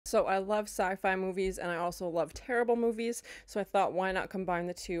So I love sci-fi movies and I also love terrible movies. So I thought, why not combine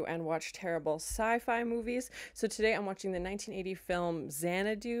the two and watch terrible sci-fi movies? So today I'm watching the 1980 film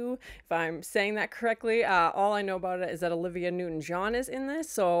Xanadu. If I'm saying that correctly, all I know about it is that Olivia Newton-John is in this.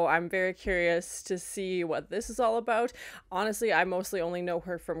 So I'm very curious to see what this is all about. Honestly, I mostly only know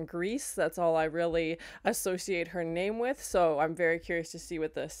her from Grease. That's all I really associate her name with. So I'm very curious to see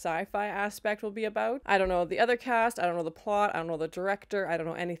what the sci-fi aspect will be about. I don't know the other cast. I don't know the plot. I don't know the director. I don't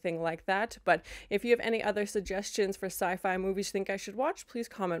know anything like that. But if you have any other suggestions for sci-fi movies you think I should watch, please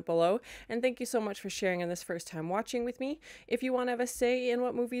comment below. And thank you so much for sharing in this first time watching with me. If you want to have a say in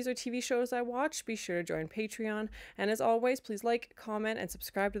what movies or TV shows I watch, be sure to join Patreon. And as always, please like, comment, and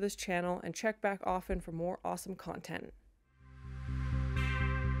subscribe to this channel and check back often for more awesome content.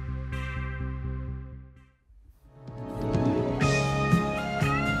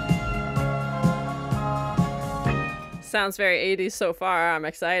 Sounds very 80s so far. I'm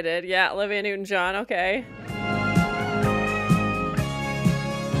excited. Yeah, Olivia Newton-John. Okay.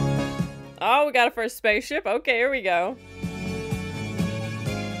 Oh, we got a first spaceship. Okay, here we go.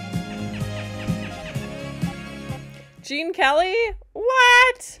 Gene Kelly?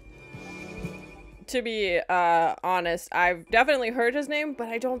 What? To be honest, I've definitely heard his name, but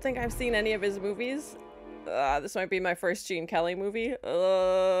I don't think I've seen any of his movies. This might be my first Gene Kelly movie.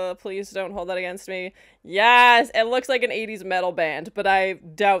 Please don't hold that against me. Yes, it looks like an 80s metal band, but I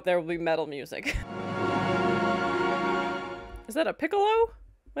doubt there will be metal music. Is that a piccolo?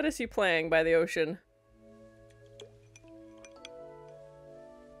 What is he playing by the ocean?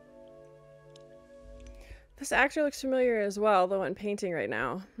 This actor looks familiar as well, though in painting right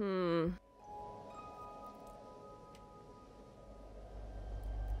now.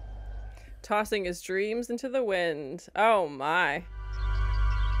 Tossing his dreams into the wind. Oh my.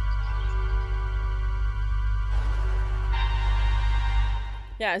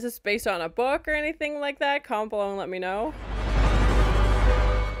 Yeah, is this based on a book or anything like that? Comment below and let me know.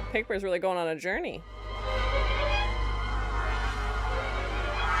 Paper's really going on a journey.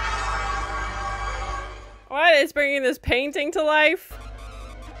 What is bringing this painting to life?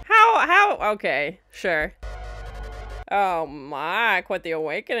 How? Okay, sure. Oh my, what the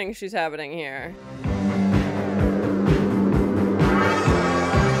awakening she's having here.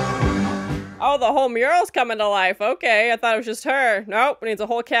 Oh, the whole mural's coming to life. Okay, I thought it was just her. Nope, it needs a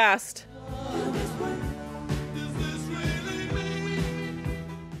whole cast.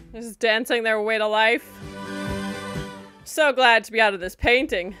 Just dancing their way to life. So glad to be out of this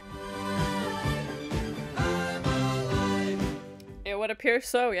painting. It would appear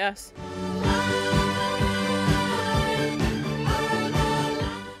so, yes.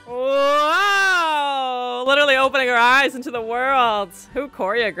 Whoa! Literally opening her eyes into the world. Who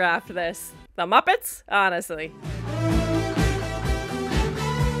choreographed this? The Muppets? Honestly.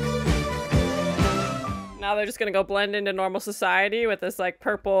 Now they're just gonna go blend into normal society with this like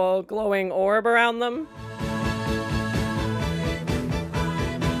purple glowing orb around them.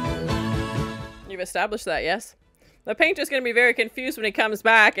 You've established that, yes? The painter's gonna be very confused when he comes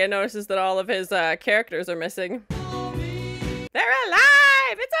back and notices that all of his characters are missing. They're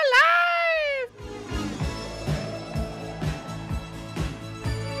alive! It's alive!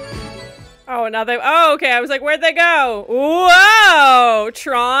 Oh, now they- oh, okay, I was like, where'd they go? Whoa!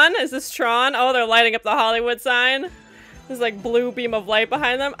 Tron? Is this Tron? Oh, they're lighting up the Hollywood sign. There's like blue beam of light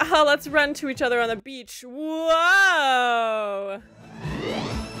behind them. Oh, let's run to each other on the beach. Whoa!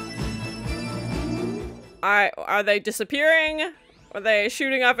 Are they disappearing? Are they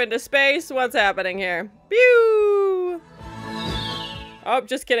shooting up into space? What's happening here? Pew! Oh,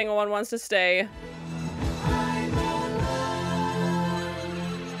 just kidding. One wants to stay.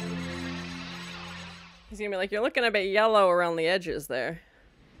 He's gonna be like, you're looking a bit yellow around the edges there.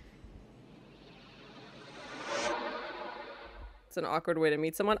 It's an awkward way to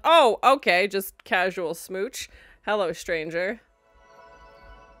meet someone. Oh, okay. Just casual smooch. Hello, stranger.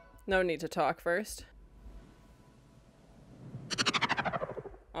 No need to talk first.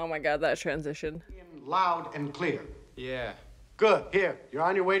 Oh my god, that transition. Loud and clear. Yeah. Good. Here, you're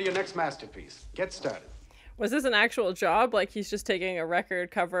on your way to your next masterpiece. Get started. Was this an actual job? Like he's just taking a record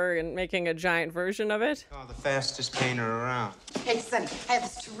cover and making a giant version of it? Oh, the fastest painter around. Hey, Sonny, I have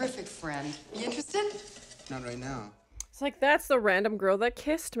this terrific friend. You interested? Not right now. It's like, that's the random girl that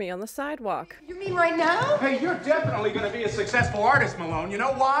kissed me on the sidewalk. You mean right now? Hey, you're definitely gonna be a successful artist, Malone. You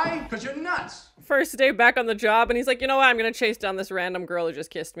know why? Because you're nuts. First day back on the job, and he's like, you know what? I'm gonna chase down this random girl who just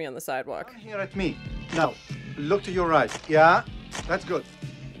kissed me on the sidewalk. Here at me. Now, look to your right. Yeah, that's good.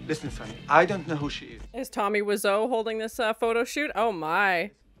 Listen, Sonny, I don't know who she is. Is Tommy Wiseau holding this photo shoot? Oh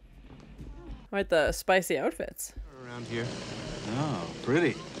my. Quite the spicy outfits. Around here. Oh,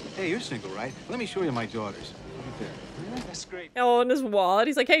 pretty. Hey, you're single, right? Let me show you my daughters. Right there. That's great. Oh, in his wallet.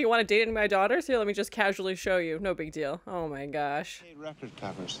 He's like, hey, you want to date any of my daughters? Here, let me just casually show you. No big deal. Oh my gosh. Hey, record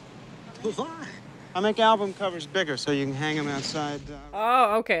covers. Why? I make album covers bigger so you can hang them outside.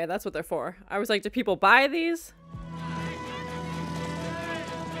 Oh, okay. That's what they're for. I was like, do people buy these?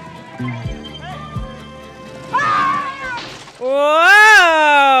 Whoa!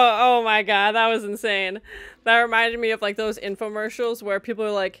 Oh my god, that was insane. That reminded me of like those infomercials where people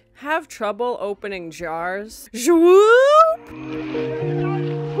are like, have trouble opening jars. Zwoop!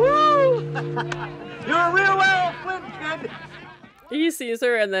 Woo! You're a real well flint, kid. He sees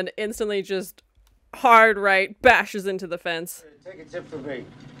her and then instantly just hard right bashes into the fence. Take a tip from me.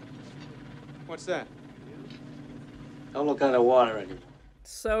 What's that? Don't look under water anymore.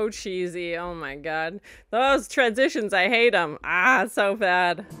 So cheesy. Oh my god. Those transitions, I hate them. Ah, so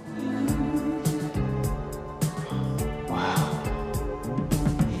bad.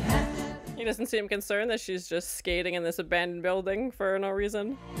 He doesn't seem concerned that she's just skating in this abandoned building for no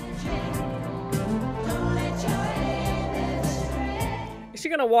reason. Is she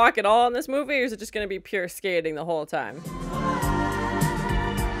gonna walk at all in this movie, or is it just gonna be pure skating the whole time?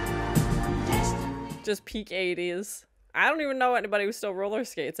 Just peak 80s. I don't even know anybody who still roller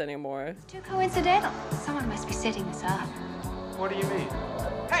skates anymore. It's too coincidental. Someone must be setting this up. What do you mean?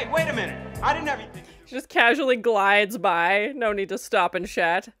 Hey, wait a minute. I didn't have anything. She just casually glides by. No need to stop and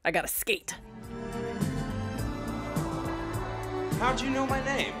chat. I gotta skate. How'd you know my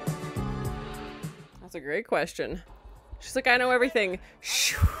name? That's a great question. She's like, I know everything.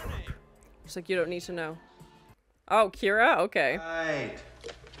 She's like, you don't need to know. Oh, Kira? Okay. Right.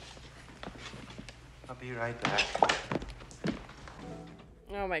 I'll be right back.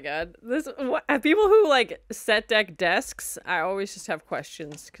 Oh my god. This what, people who like set deck desks, I always just have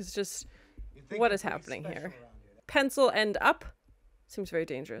questions because just what is happening here? Pencil end up? Seems very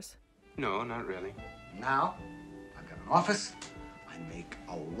dangerous. No, not really. Now, I've got an office. I make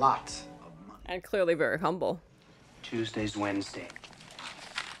a lot of money. And clearly very humble. Tuesday's Wednesday.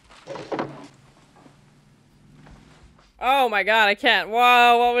 Oh my god, I can't.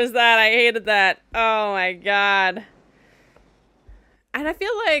 Whoa, what was that? I hated that. Oh my god. And I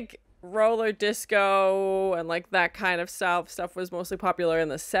feel like roller disco and like that kind of stuff was mostly popular in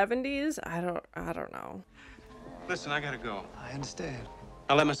the 70s. I don't know. Listen, I gotta go. I understand.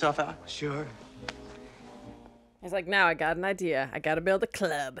 I'll let myself out. Sure. He's like, now I got an idea. I gotta build a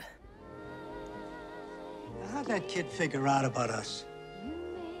club. How'd that kid figure out about us?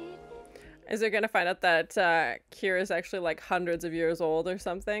 Is there gonna find out that Kira's actually like hundreds of years old or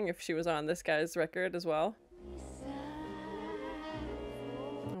something if she was on this guy's record as well?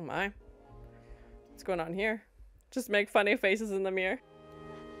 Oh my. What's going on here? Just make funny faces in the mirror.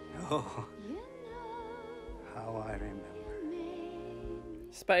 Oh. How I remember.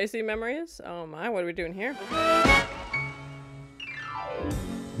 Spicy memories? Oh my, what are we doing here?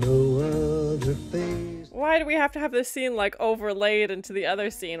 No other face. Why do we have to have this scene like overlaid into the other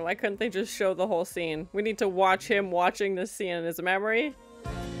scene? Why couldn't they just show the whole scene? We need to watch him watching this scene in his memory.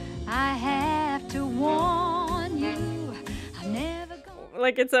 I have to warn you, I'm never gonna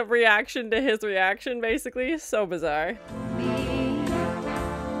Like it's a reaction to his reaction, basically. So bizarre. be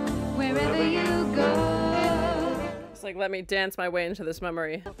wherever you go. It's like, let me dance my way into this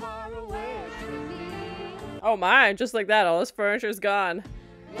memory. Far away from me. Oh my, just like that, all his furniture's gone.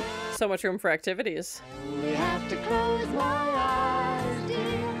 So much room for activities. Only have to close my eyes, dear,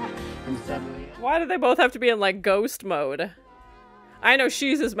 and suddenly Why do they both have to be in like ghost mode? I know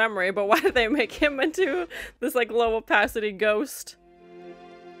she's his memory, but why did they make him into this like low opacity ghost?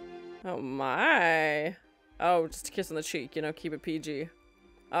 Oh my. Oh, just a kiss on the cheek, you know, keep it PG.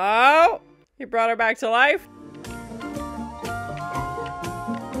 Oh, he brought her back to life.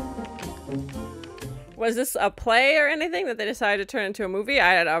 Was this a play or anything that they decided to turn into a movie?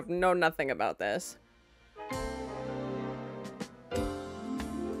 I know nothing about this.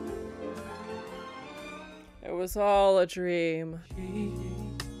 It was all a dream. She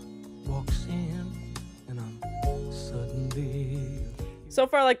walks in and I'm suddenly... So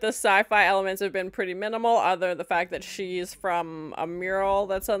far, like, the sci-fi elements have been pretty minimal, other than the fact that she's from a mural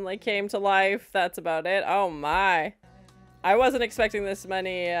that suddenly came to life. That's about it. Oh my. I wasn't expecting this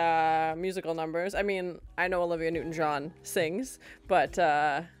many musical numbers. I mean, I know Olivia Newton-John sings, but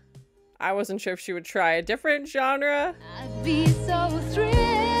I wasn't sure if she would try a different genre. I'd be so thrilled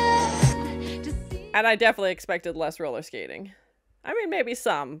to see And I definitely expected less roller skating. I mean, maybe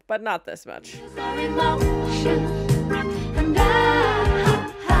some, but not this much. our emotion.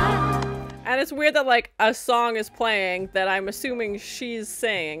 And And it's weird that, like, a song is playing that I'm assuming she's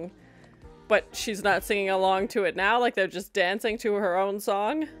saying, but she's not singing along to it now, like they're just dancing to her own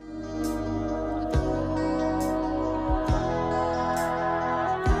song.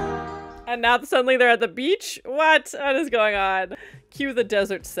 And now suddenly they're at the beach? What? What is going on? Cue the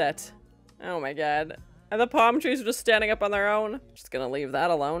desert set. Oh my god. And the palm trees are just standing up on their own. Just gonna leave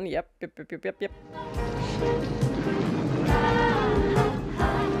that alone. Yep.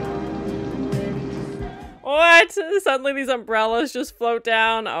 What? Suddenly these umbrellas just float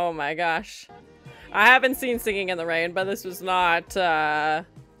down. Oh my gosh. I haven't seen Singing in the Rain, but this was not the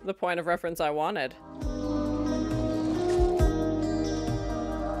point of reference I wanted.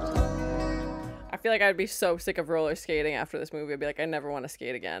 I feel like I'd be so sick of roller skating after this movie. I'd be like, I never want to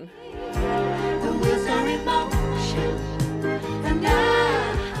skate again.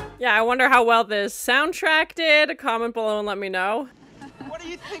 Yeah, I wonder how well this soundtrack did. Comment below and let me know. What do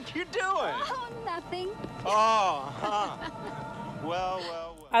you think you're doing? Oh, nothing. Oh, huh.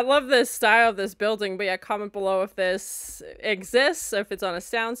 Well. I love this style of this building, but yeah, comment below if this exists, if it's on a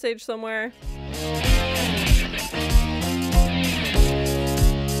soundstage somewhere.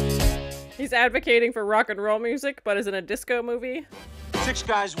 He's advocating for rock and roll music, but is in a disco movie. 6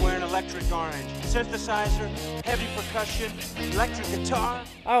 guys wearing electric orange. Synthesizer, heavy percussion, electric guitar.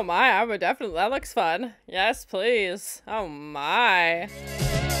 Oh my, I would definitely, that looks fun. Yes, please. Oh my.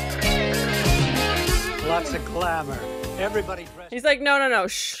 Lots of glamour. Everybody dressed. He's like, no,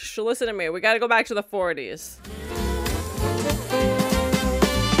 shh, listen to me. We gotta go back to the 40s.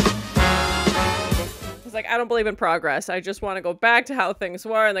 He's like, I don't believe in progress. I just want to go back to how things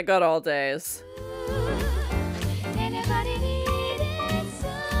were in the good old days.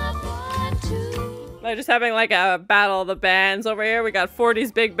 They're just having like a battle of the bands over here. We got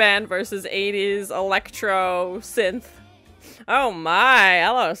 40s big band versus 80s electro synth. Oh my,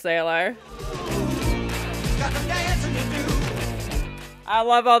 hello sailor. I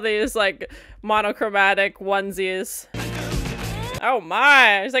love all these like monochromatic onesies. Oh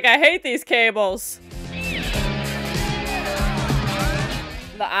my, he's like, I hate these cables.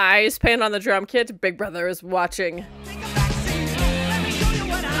 The eyes paint on the drum kit. Big Brother is watching.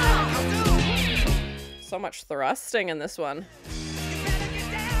 So much thrusting in this one.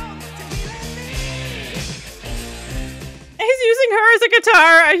 He's using her as a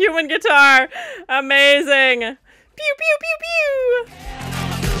guitar, a human guitar. Amazing. Pew, pew, pew, pew.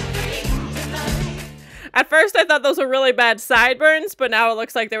 At first I thought those were really bad sideburns, but now it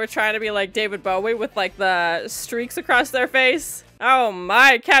looks like they were trying to be like David Bowie with like the streaks across their face. Oh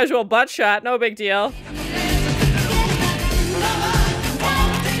my, casual butt shot, no big deal.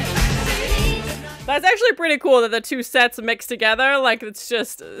 That's actually pretty cool that the two sets mix together, like it's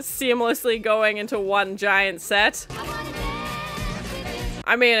just seamlessly going into one giant set.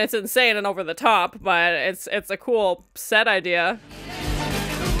 I mean, it's insane and over the top, but it's a cool set idea.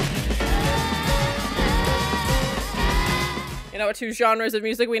 You know what two genres of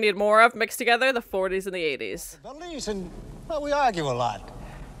music we need more of mixed together? The 40s and the 80s. And, well, we argue a lot.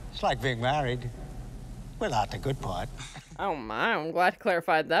 It's like being married. We're not the good part. Oh my, I'm glad you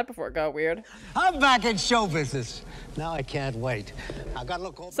clarified that before it got weird. I'm back in show business. Now I can't wait. I gotta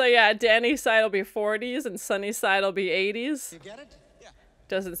look over. So yeah, Danny's side will be 40s and Sonny's side will be 80s. You get it? Yeah.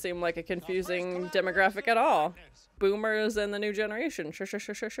 Doesn't seem like a confusing demographic at all. Boomers and the new generation.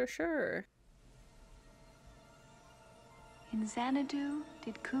 Sure. In Xanadu,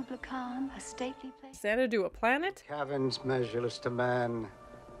 did Kubla Khan, a stately place? Xanadu, a planet? Caverns measureless to man,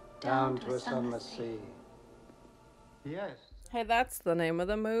 down to a sunless sea. Yes. Hey, that's the name of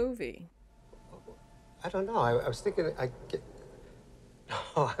the movie. I don't know. I was thinking.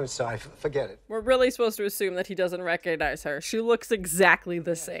 Oh, I'm sorry. Forget it. We're really supposed to assume that he doesn't recognize her. She looks exactly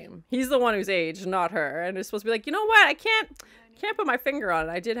the same. He's the one who's aged, not her. And it's supposed to be like, you know what? I can't put my finger on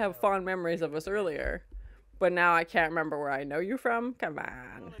it. I did have fond memories of us earlier, but now I can't remember where I know you from. Come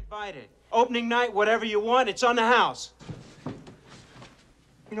on. Invited. Opening night, whatever you want, it's on the house.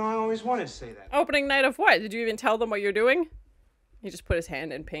 You know, I always wanted to say that. Opening night of what? Did you even tell them what you're doing? He just put his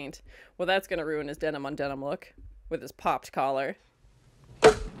hand in paint. Well, that's gonna ruin his denim on denim look with his popped collar.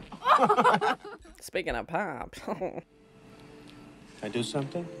 Speaking of pop. I do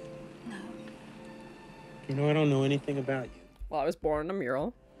something? No. You know, I don't know anything about you. Well, I was born in a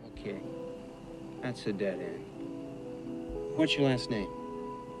mural. Okay. That's a dead end. What's your last name?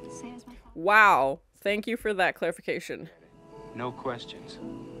 Wow. Thank you for that clarification. No questions.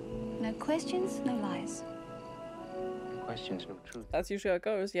 No questions, no lies. No questions, no truth. That's usually how it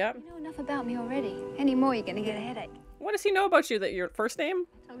goes, yeah. You know enough about me already. Any more, you're gonna get a headache. What does he know about you? That your first name?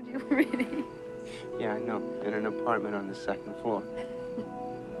 I told you already. Yeah, I know. In an apartment on the 2nd floor.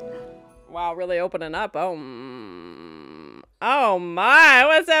 Wow, really opening up. Oh, Oh my,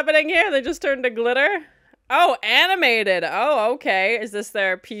 what's happening here? They just turned to glitter? Oh, animated. Oh, okay. Is this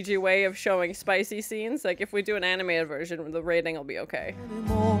their PG way of showing spicy scenes? Like, if we do an animated version, the rating will be okay.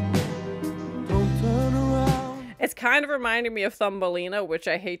 It's kind of reminding me of Thumbelina, which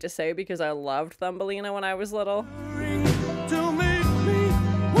I hate to say because I loved Thumbelina when I was little.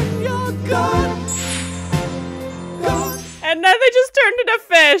 And then they just turned into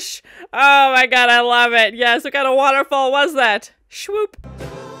fish. Oh my god, I love it. Yes, what kind of waterfall was that? Swoop.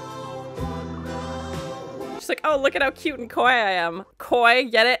 She's like, oh, look at how cute and coy I am. Coy,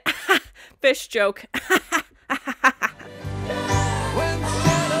 get it? Fish joke.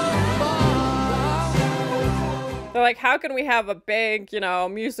 They're like, how can we have a big, you know,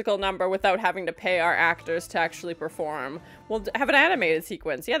 musical number without having to pay our actors to actually perform? We'll have an animated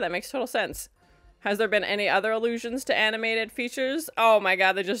sequence. Yeah, that makes total sense. Has there been any other allusions to animated features? Oh my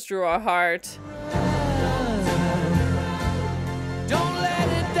god, they just drew a heart. Don't let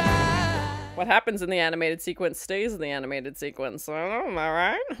it die. What happens in the animated sequence stays in the animated sequence. I don't know, am I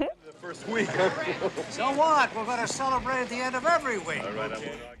right? The first week. So what? We're going to celebrate at the end of every week. All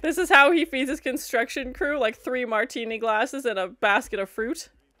right, this is how he feeds his construction crew, like 3 martini glasses and a basket of fruit.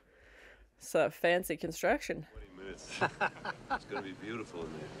 It's a fancy construction. 20 minutes. It's going to be beautiful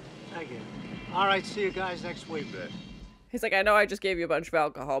in there. Thank you. All right, see you guys next week. He's like, I know I just gave you a bunch of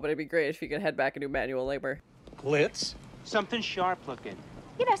alcohol, but it'd be great if you could head back and do manual labor. Glitz? Something sharp looking.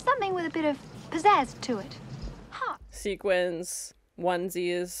 You know, something with a bit of pizzazz to it. Hot. Sequins,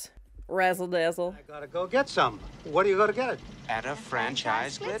 onesies, razzle dazzle. I gotta go get some. What are you gonna get? At a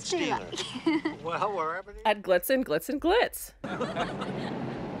franchise glitz dealer. Well, wherever. At Glitz and Glitz and Glitz.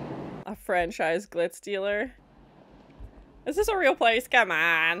 A franchise glitz dealer. Is this a real place? Come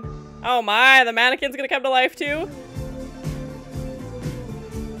on. Oh my, the mannequin's gonna come to life too?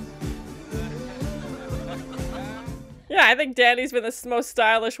 Yeah, I think Danny's been the most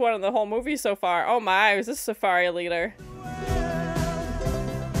stylish one in the whole movie so far. Oh my, who's this safari leader?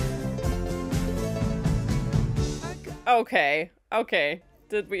 Okay, okay.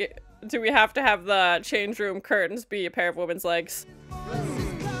 Do we have to have the change room curtains be a pair of women's legs?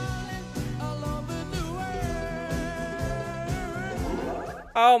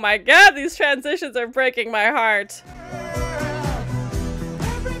 Oh my god, these transitions are breaking my heart.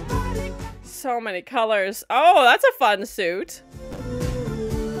 So many colors. Oh, that's a fun suit.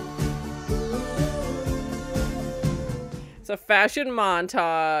 It's a fashion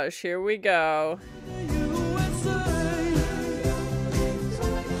montage. Here we go.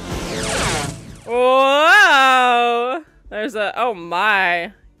 Whoa! There's a, oh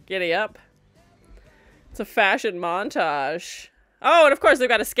my. Giddy up. It's a fashion montage. Oh, and of course they've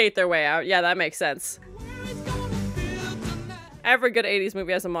got to skate their way out. Yeah, that makes sense. Every good 80s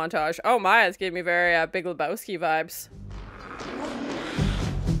movie has a montage. Oh my, this gave me very Big Lebowski vibes.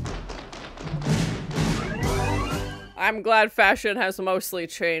 I'm glad fashion has mostly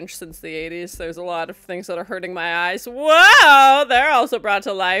changed since the 80s. There's a lot of things that are hurting my eyes. Whoa! They're also brought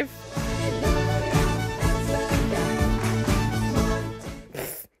to life.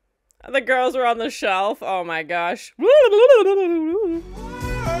 The girls were on the shelf. Oh my gosh.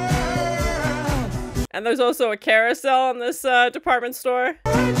 And there's also a carousel in this department store.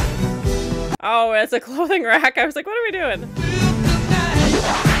 Oh, it's a clothing rack. I was like, what are we doing?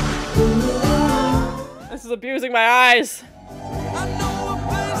 This is abusing my eyes.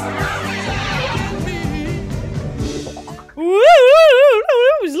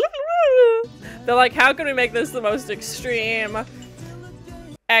 They're like, how can we make this the most extreme,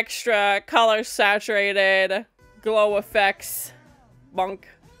 extra color saturated glow effects bunk?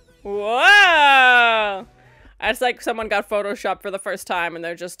 Whoa! It's like someone got Photoshopped for the first time and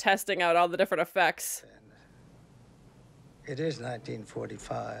they're just testing out all the different effects. It is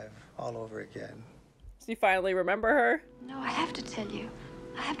 1945 all over again. Does he finally remember her? No, I have to tell you.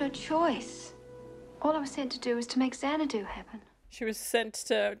 I have no choice. All I was sent to do was to make Xanadu happen. She was sent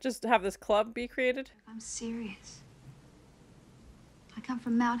to just have this club be created? I'm serious. I come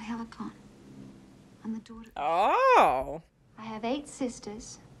from Mount Helicon. I'm the daughter. Oh! I have 8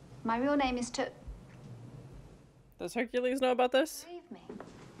 sisters. My real name is Does Hercules know about this? Believe me.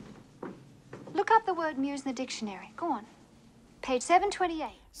 Look up the word muse in the dictionary. Go on. Page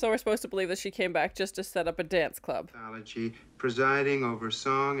 728. So we're supposed to believe that she came back just to set up a dance club. Presiding over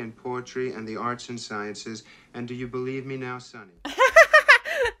song and poetry and the arts and sciences. And do you believe me now, Sonny?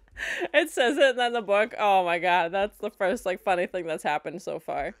 It says it in the book. Oh my god, that's the first like funny thing that's happened so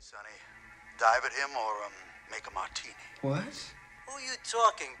far. Sonny, dive at him or make a martini. What? Who are you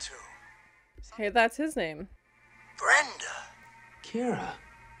talking to? Hey, that's his name. Brenda. Kira.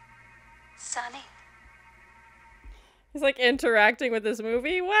 Sonny. He's like interacting with this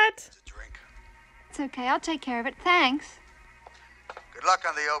movie. What? It's okay, I'll take care of it. Thanks. Good luck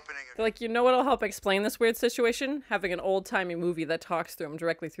on the opening. They're like, you know what'll help explain this weird situation? Having an old-timey movie that talks through him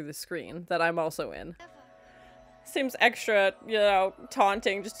directly through the screen that I'm also in. Seems extra, you know,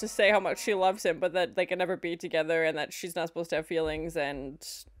 taunting just to say how much she loves him, but that they can never be together and that she's not supposed to have feelings and,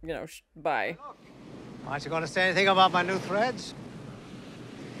 you know, bye. Aren't you going to say anything about my new threads?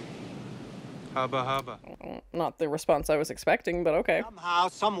 Hubba hubba. Not the response I was expecting, but okay. Somehow,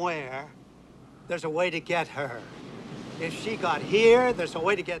 somewhere, there's a way to get her. If she got here, there's a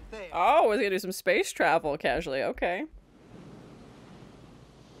way to get there. Oh, we're gonna do some space travel casually. Okay.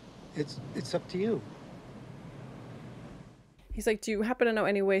 It's up to you. He's like, do you happen to know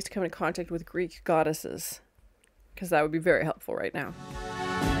any ways to come in contact with Greek goddesses? Because that would be very helpful right now.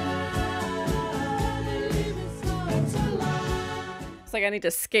 It's like I need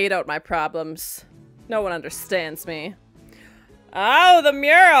to skate out my problems. No one understands me. Oh, the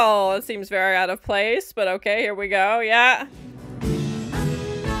mural! It seems very out of place, but okay, here we go, yeah.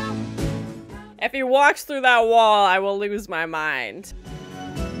 If he walks through that wall, I will lose my mind.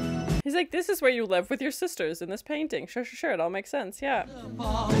 He's like, this is where you live with your sisters in this painting. Sure, sure, sure, it all makes sense, yeah.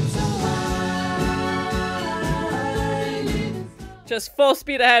 Just full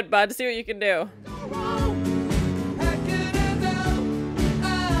speed ahead, bud. See what you can do.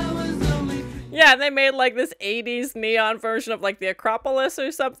 Yeah, they made like this 80s neon version of like the Acropolis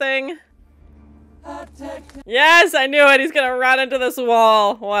or something. Yes, I knew it. He's gonna run into this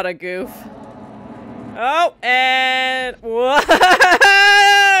wall. What a goof. Oh, and whoa!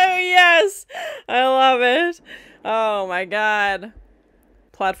 Yes, I love it. Oh my god.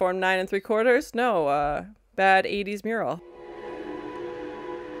 Platform 9 3/4. No, bad 80s mural.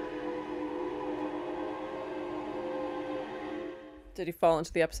 Did he fall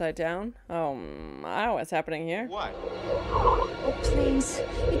into the upside down? Oh my, what's happening here? What? Oh, please.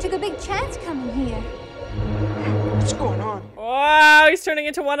 You took a big chance coming here. What's going on? Wow, he's turning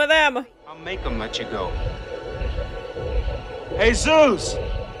into one of them. I'll make them let you go. Hey, Zeus!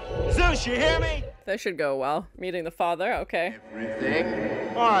 Zeus, you hear me? That should go well. Meeting the father, okay.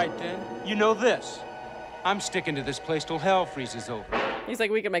 Everything. All right, then. You know this. I'm sticking to this place till hell freezes over. He's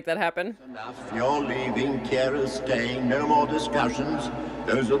like, we can make that happen. Enough. You're leaving. Kira's staying. No more discussions.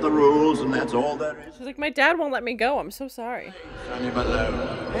 Those are the rules, and that's all there is. She's like, my dad won't let me go. I'm so sorry. Sonny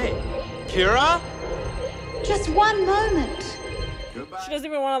Malone. Hey, Kira? Just one moment. Goodbye. She doesn't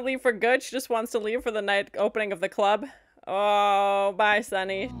even want to leave for good. She just wants to leave for the night opening of the club. Oh, bye,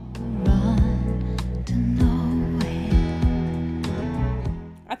 Sonny.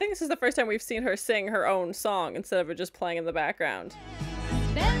 I think this is the first time we've seen her sing her own song instead of it just playing in the background.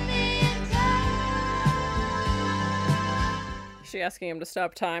 Is she asking him to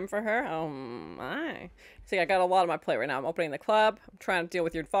stop time for her? Oh my. See, I got a lot on my plate right now. I'm opening the club. I'm trying to deal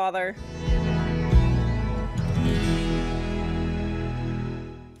with your father.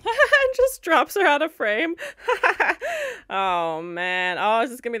 Just drops her out of frame. Oh man. Oh, is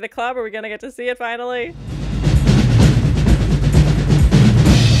this gonna be the club? Are we gonna get to see it finally?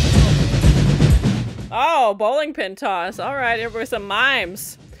 Oh, bowling pin toss. All right, here were some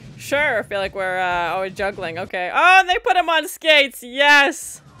mimes. Sure, I feel like we're always juggling. Okay. Oh, and they put him on skates.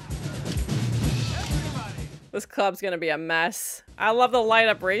 Yes. This club's gonna be a mess. I love the light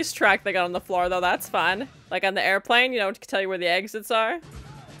up racetrack they got on the floor though. That's fun. Like on the airplane, you know, to tell you where the exits are.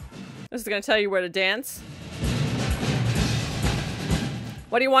 This is gonna tell you where to dance.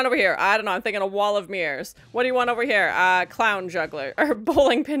 What do you want over here? I don't know. I'm thinking a wall of mirrors. What do you want over here? Clown juggler or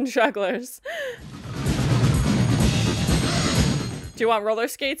bowling pin jugglers. Do you want roller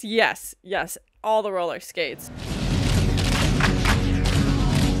skates? Yes. Yes. All the roller skates.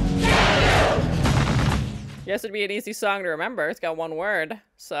 Yes, it'd be an easy song to remember. It's got one word,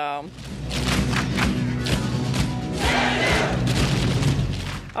 so.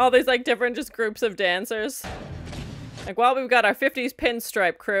 Oh, there's like different just groups of dancers. Like, well, we've got our 50s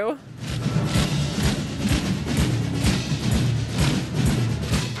pinstripe crew.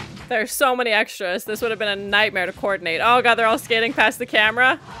 There's so many extras. This would have been a nightmare to coordinate. Oh god, they're all skating past the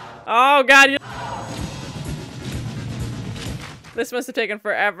camera. Oh god. This must have taken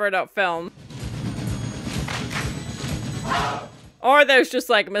forever to film. Or there's just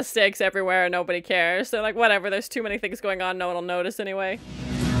like mistakes everywhere and nobody cares. They're like, whatever, there's too many things going on, no one will notice anyway.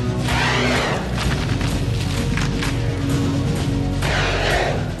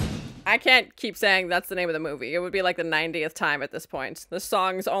 I can't keep saying that's the name of the movie. It would be like the 90th time at this point. The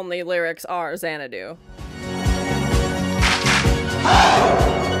song's only lyrics are Xanadu.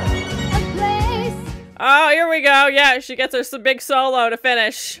 Oh, here we go. Yeah, she gets her big solo to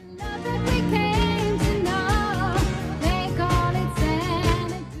finish.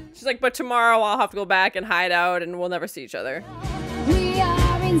 She's like, but tomorrow I'll have to go back and hide out and we'll never see each other. We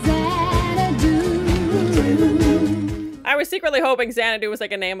are in Xanadu. I was secretly hoping Xanadu was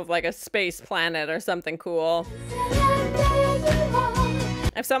like a name of like a space planet or something cool.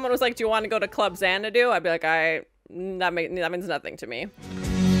 If someone was like, do you want to go to Club Xanadu? I'd be like, that means nothing to me.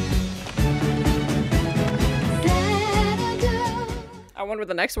 I wonder what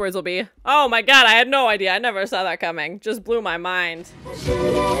the next words will be. Oh my god, I had no idea. I never saw that coming. Just blew my mind.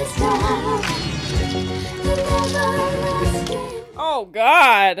 Oh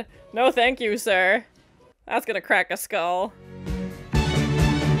god. No thank you, sir. That's gonna crack a skull.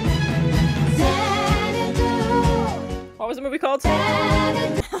 What was the movie called?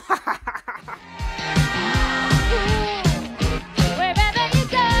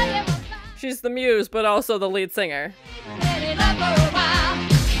 She's the muse, but also the lead singer.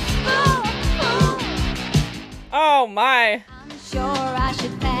 Oh my. I'm sure I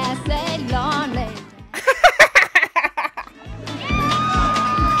should pass a lonely.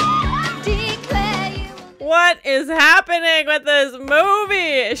 What is happening with this movie?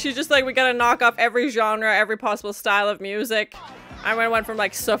 Is she just like, we gotta knock off every genre, every possible style of music? I went from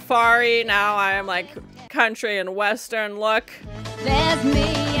like safari, now I am like country and western look. There's me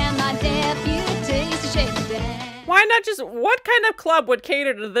and my deputies to shake the dance. Why not just, what kind of club would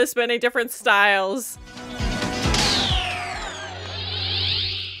cater to this many different styles?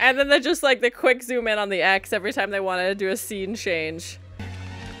 And then they just like the quick zoom in on the X every time they wanted to do a scene change.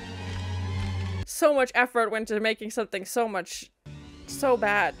 So much effort went into making something so much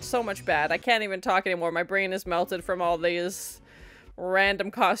bad. I can't even talk anymore. My brain is melted from all these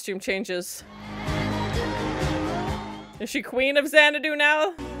random costume changes. Is she queen of Xanadu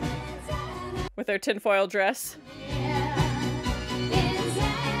now? With her tinfoil dress.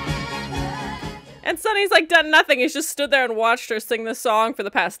 And Sonny's like done nothing. He's just stood there and watched her sing this song for the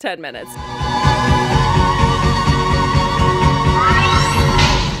past 10 minutes.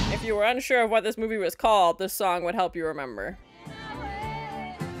 If you were unsure of what this movie was called, this song would help you remember.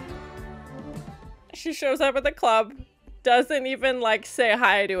 She shows up at the club, doesn't even like say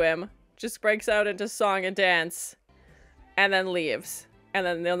hi to him, just breaks out into song and dance, and then leaves. And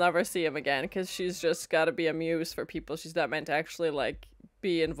then they'll never see him again because she's just got to be a muse for people. She's not meant to actually like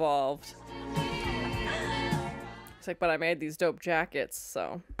be involved. It's like, but I made these dope jackets,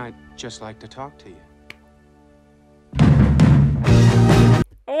 so. I'd just like to talk to you.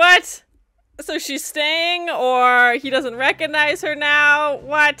 What? So she's staying, or he doesn't recognize her now?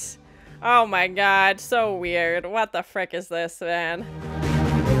 What? Oh my god, so weird. What the frick is this, man?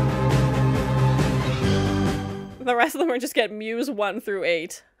 The rest of them are just get Muse 1 through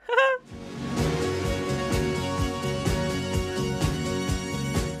 8.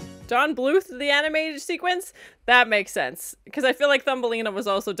 Don Bluth, the animated sequence? That makes sense. Because I feel like Thumbelina was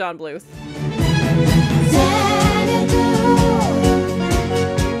also Don Bluth.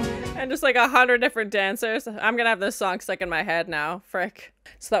 And just like 100 different dancers. I'm gonna have this song stuck in my head now. Frick.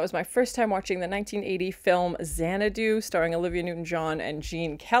 So that was my first time watching the 1980 film Xanadu, starring Olivia Newton-John and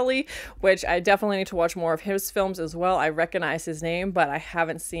Gene Kelly, which I definitely need to watch more of his films as well. I recognize his name, but I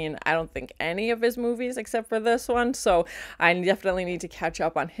haven't seen, I don't think, any of his movies except for this one, so I definitely need to catch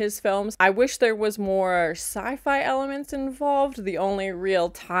up on his films. I wish there was more sci-fi elements involved. The only real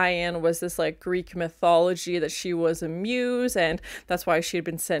tie-in was this like Greek mythology that she was a muse, and that's why she had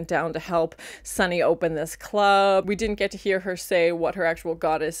been sent down to help Sonny open this club. We didn't get to hear her say what her actual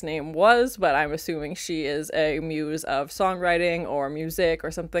goddess name was, but I'm assuming she is a muse of songwriting or music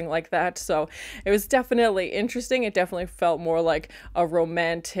or something like that. So it was definitely interesting. It definitely felt more like a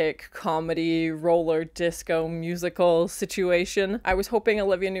romantic comedy roller disco musical situation. I was hoping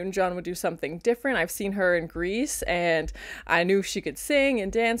Olivia Newton-John would do something different. I've seen her in Grease and I knew she could sing and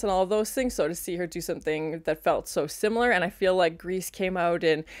dance and all of those things, so to see her do something that felt so similar, and I feel like Grease came out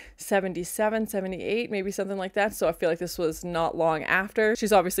in 77, 78, maybe something like that, so I feel like this was not long after.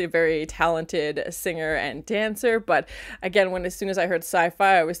 She's obviously a very talented singer and dancer, but again, as soon as I heard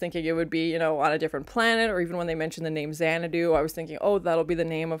sci-fi, I was thinking it would be, you know, on a different planet, or even when they mentioned the name Xanadu, I was thinking, oh, that'll be the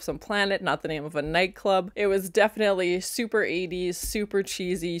name of some planet, not the name of a nightclub. It was definitely super 80s, super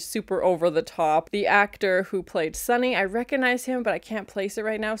cheesy, super over the top. The actor who played Sonny, I recognize him, but I can't place it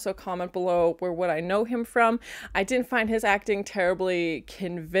right now, so comment below where would I know him from. I didn't find his acting terribly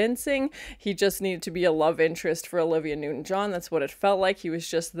convincing. He just needed to be a love interest for Olivia Newton-John. That's what it felt like. like he was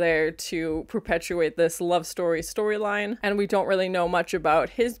just there to perpetuate this love storyline, and we don't really know much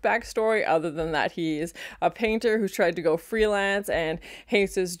about his backstory other than that he's a painter who's tried to go freelance and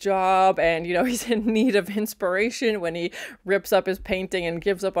hates his job, and you know, he's in need of inspiration when he rips up his painting and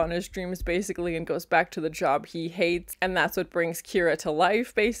gives up on his dreams basically and goes back to the job he hates. And that's what brings Kira to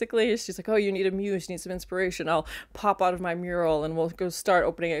life basically. She's like, oh, you need a muse, you need some inspiration, I'll pop out of my mural and we'll go start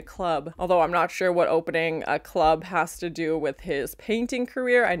opening a club. Although I'm not sure what opening a club has to do with his painting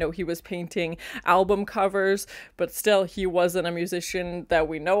career. I know he was painting album covers, but still, he wasn't a musician that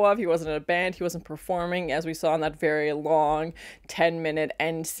we know of. He wasn't in a band, he wasn't performing, as we saw in that very long 10-minute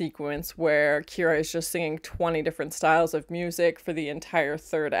end sequence where Kira is just singing 20 different styles of music for the entire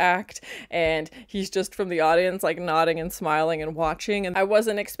third act, and he's just from the audience like nodding and smiling and watching. And I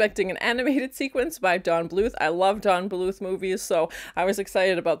wasn't expecting an animated sequence by Don Bluth. I love Don Bluth movies, so I was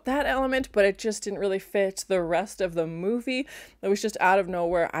excited about that element, but it just didn't really fit the rest of the movie. It was just out of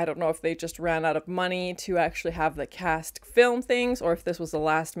nowhere. I don't know if they just ran out of money to actually have the cast film things, or if this was a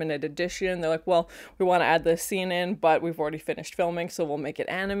last minute addition. They're like, well, we want to add this scene in, but we've already finished filming, so we'll make it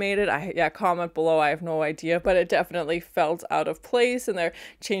animated. Yeah, comment below, I have no idea, but it definitely felt out of place, and they're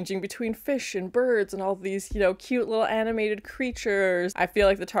changing between fish and birds and all these, you know, cute little animated creatures. I feel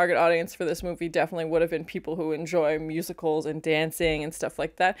like the target audience for this movie definitely would have been people who enjoy musicals and dancing and stuff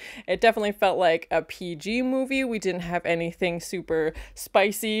like that. It definitely felt like a PG movie. We didn't have anything super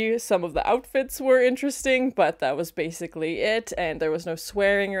spicy. Some of the outfits were interesting, but that was basically it, and there was no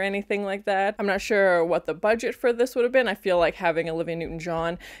swearing or anything like that. I'm not sure what the budget for this would have been. I feel like having Olivia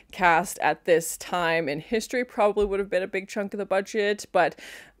Newton-John cast at this time in history probably would have been a big chunk of the budget, but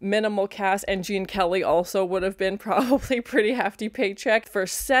minimal cast, and Gene Kelly also would have been probably pretty hefty paycheck. For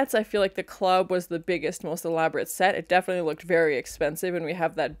sets, I feel like the club was the biggest, most elaborate set. It definitely looked very expensive, and we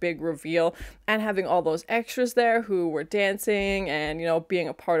have that big reveal and having all those extras there who were dancing and, you know, being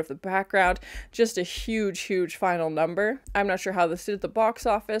a part of the background. Just a huge final number. I'm not sure how this did at the box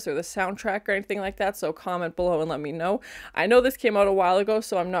office or the soundtrack or anything like that, so comment below and let me know. I know this came out a while ago,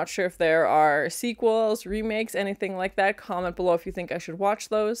 so I'm not sure if there are sequels, remakes, anything like that. Comment below if you think I should watch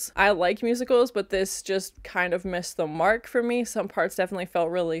those. I like musicals, but this just kind of missed the mark for me. Some parts definitely felt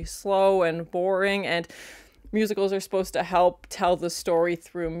really slow and boring, and musicals are supposed to help tell the story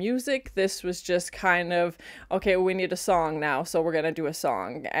through music. This was just kind of, okay, we need a song now, so we're gonna do a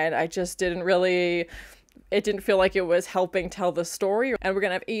song. And I just didn't really... It didn't feel like it was helping tell the story. And we're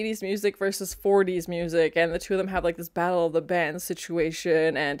gonna have 80s music versus 40s music, and the two of them have like this battle of the bands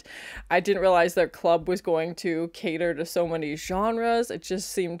situation, and I didn't realize their club was going to cater to so many genres. It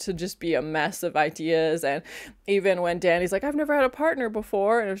just seemed to just be a mess of ideas. And even when Danny's like, I've never had a partner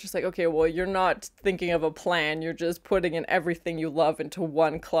before, and it was just like, okay, well, you're not thinking of a plan, you're just putting in everything you love into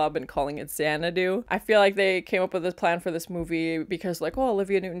one club and calling it Xanadu. I feel like they came up with this plan for this movie because like, oh,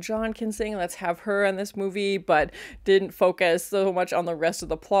 Olivia Newton-John can sing, let's have her in this movie, but didn't focus so much on the rest of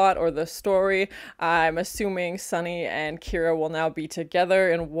the plot or the story. I'm assuming Sonny and Kira will now be together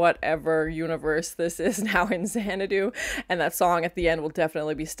in whatever universe this is now in Xanadu, and that song at the end will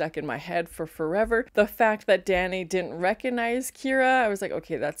definitely be stuck in my head for forever. The fact that Danny didn't recognize Kira, I was like,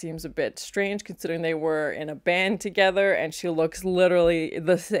 okay, that seems a bit strange considering they were in a band together and she looks literally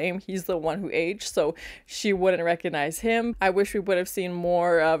the same. He's the one who aged, so she wouldn't recognize him. I wish we would have seen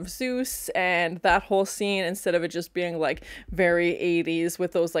more of Zeus and that whole scene instead of it just being like very 80s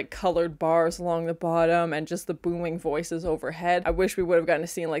with those like colored bars along the bottom and just the booming voices overhead. I wish we would have gotten to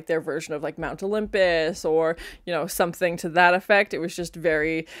see like their version of like Mount Olympus or, you know, something to that effect. It was just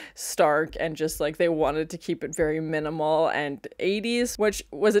very stark and just like they wanted to keep it very minimal and 80s, which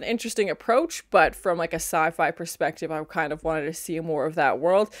was an interesting approach, but from like a sci-fi perspective, I kind of wanted to see more of that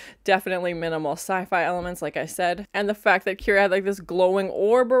world. Definitely minimal sci-fi elements, like I said. And the fact that Kira had like this glowing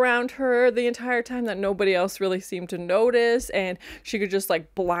orb around her the entire time that nobody else really seemed to notice, and she could just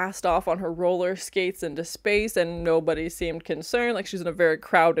like blast off on her roller skates into space and nobody seemed concerned. Like she's in a very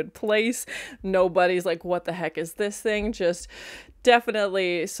crowded place, nobody's like, what the heck is this thing? Just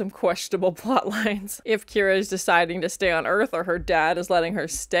definitely some questionable plot lines. If Kira is deciding to stay on Earth or her dad is letting her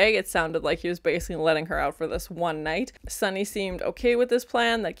stay, it sounded like he was basically letting her out for this one night. Sonny seemed okay with this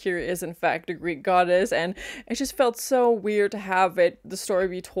plan, that Kira is in fact a Greek goddess, and it just felt so weird to have the story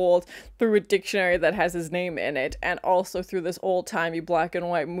be told through a dictionary that has his name in it, and also through this old-timey black and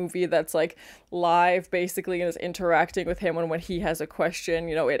white movie that's like live basically and is interacting with him, and when he has a question,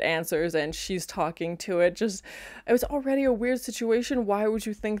 you know, it answers and she's talking to it. Just, it was already a weird situation. Why would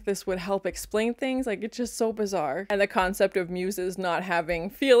you think this would help explain things? Like, it's just so bizarre. And the concept of muses not having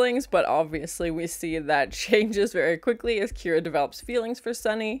feelings, but obviously we see that changes very quickly as Kira develops feelings for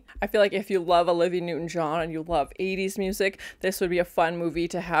Sonny. I feel like if you love Olivia Newton-John and you love 80s music, this would be a fun movie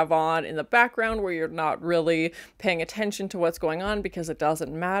to have on in the background where you're not really paying attention to what's going on because it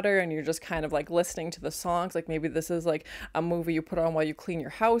doesn't matter and you're just kind of like listening to the songs. Like maybe this is like a movie you put on while you clean your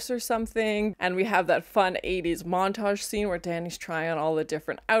house or something. And we have that fun 80s montage scene where Danny's trying on all the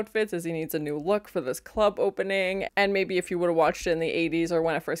different outfits as he needs a new look for this club opening. And maybe if you would have watched it in the 80s or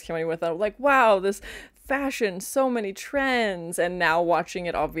when it first came out with it, like, wow, this fashion, so many trends. And now watching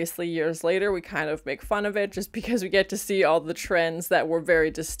it obviously years later, we kind of make fun of it just because we get to see all the trends that were very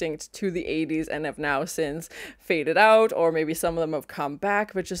distinct to the 80s and have now since faded out, or maybe some of them have come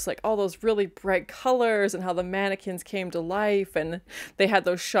back, but just like all those really bright colors and how the mannequins came to life, and they had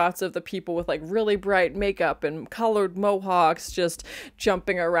those shots of the people with like really bright makeup and colored mohawks just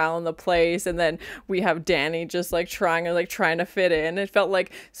jumping around the place, and then we have Danny just like trying to fit in. It felt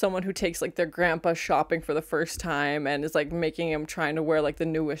like someone who takes like their grandpa shopping for the first time and is like making him trying to wear like the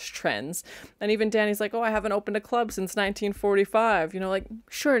newest trends. And even Danny's like, oh, I haven't opened a club since 1945, you know, like,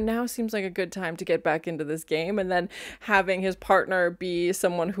 sure, now seems like a good time to get back into this game. And then having his partner be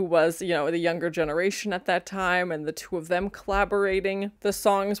someone who was, you know, the younger generation at that time, and the two of them collaborating. The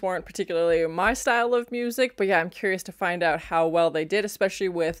songs weren't particularly my style of music, but yeah, I'm curious to find out how well they did, especially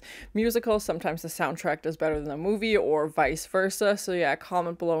with musicals. Sometimes the soundtrack does better than the movie or vice versa. So yeah,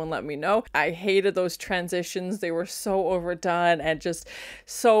 comment below and let me know. I hated those transitions. They were so overdone and just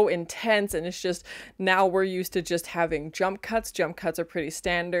so intense, and it's just, now we're used to just having jump cuts. Jump cuts are pretty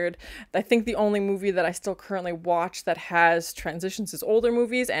standard. I think the only movie that I still currently watch that has transitions is older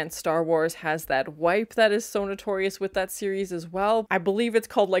movies, and Star Wars has that wipe that is so notorious with that series as well. I believe it's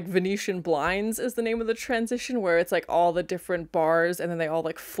called like Venetian Blinds is the name of the transition, where it's like all the different bars and then they all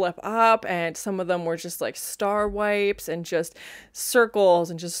like flip up, and some of them were just like star wipes and just circles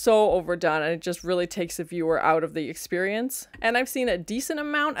and just so overdone, and it just really takes a viewer out of the experience. And I've seen a decent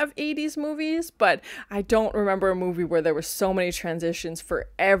amount of 80s movies, but I don't remember a movie where there were so many transitions for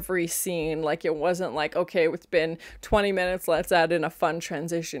every scene. Like, it wasn't like, okay, it's been 20 minutes, let's add in a fun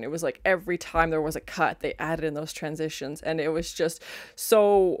transition. It was like every time there was a cut, they added in those transitions, and it was just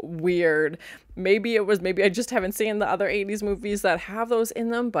so weird. Maybe I just haven't seen the other 80s movies that have those in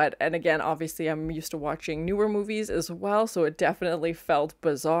them, but, and again, obviously I'm used to watching newer movies as well, so it definitely felt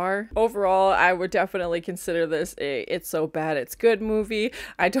bizarre. Overall, I would definitely consider this a It's So Bad It's Good movie.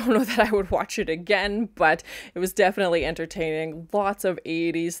 I don't know that I would watch it again, but it was definitely entertaining. Lots of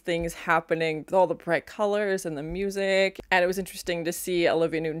 80s things happening with all the bright colors and the music, and it was interesting to see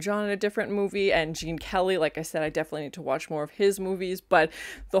Olivia Newton-John in a different movie, and Gene Kelly. Like I said, I definitely need to watch more of his movies, but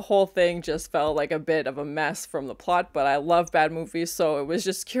the whole thing just felt like a bit of a mess from the plot. But I love bad movies, so it was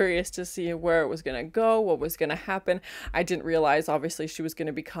just curious to see where it was gonna go, what was gonna happen. I didn't realize obviously she was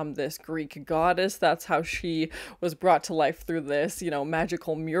gonna become this Greek goddess. That's how she was brought to life through this, you know,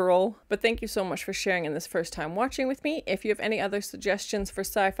 magical mural. But thank you so much for sharing in this first time watching with me. If you have any other suggestions for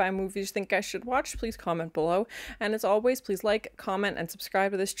sci-fi movies you think I should watch, please comment below. And as always, please like, comment, and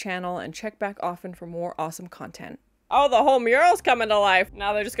subscribe to this channel, and check back often for more awesome content. Oh, the whole mural's coming to life.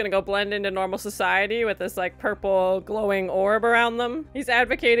 Now they're just gonna go blend into normal society with this like purple glowing orb around them. He's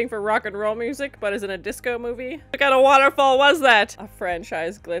advocating for rock and roll music, but is in a disco movie. What kind of waterfall was that? A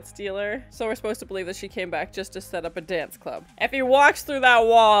franchise glitz dealer. So we're supposed to believe that she came back just to set up a dance club. If he walks through that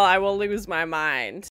wall, I will lose my mind.